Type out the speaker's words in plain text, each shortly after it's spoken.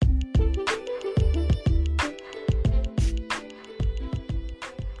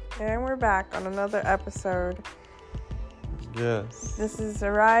we're back on another episode. Yes. This is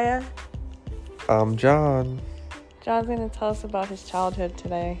Zariah. I'm John. John's going to tell us about his childhood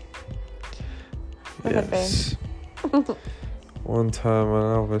today. Go ahead, Yes. One time when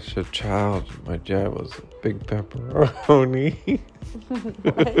I was a child, my dad was a big pepperoni.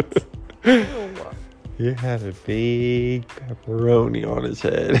 What? Ew. He had a big pepperoni on his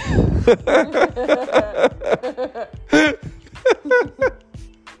head.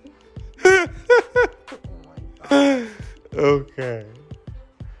 Okay.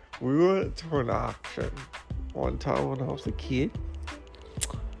 We went to an auction one time when I was a kid.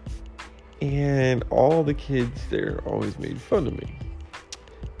 And all the kids there always made fun of me.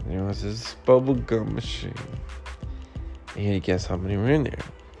 There was this bubble gum machine. And you guess how many were in there?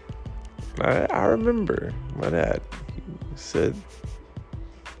 I remember my dad said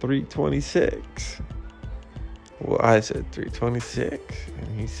 326. Well, I said 326.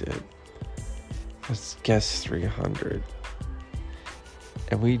 And he said, let's guess 300.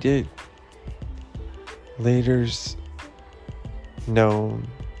 And we did. Later's known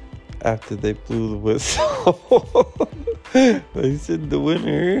after they blew the whistle. They said the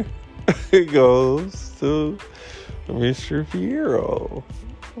winner goes to Mr. Fiero.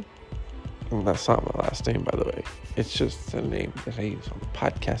 And that's not my last name, by the way. It's just a name that I use on the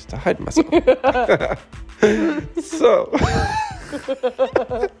podcast to hide myself. So,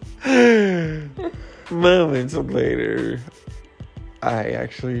 moments later, I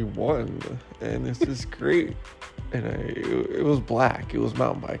actually won. And this is great. And it was black. It was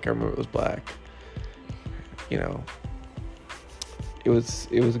mountain bike. I remember it was black. You know, it was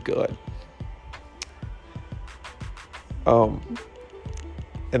good.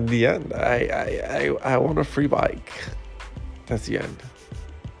 In the end, I won a free bike. That's the end.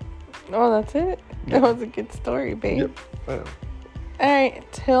 Oh, that's it? Yeah. That was a good story, babe. Yep. I know.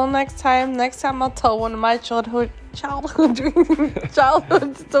 Alright, till next time. Next time I'll tell one of my childhood stories.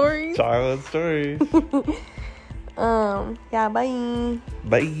 Childhood stories. Yeah, bye.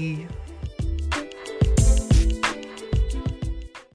 Bye.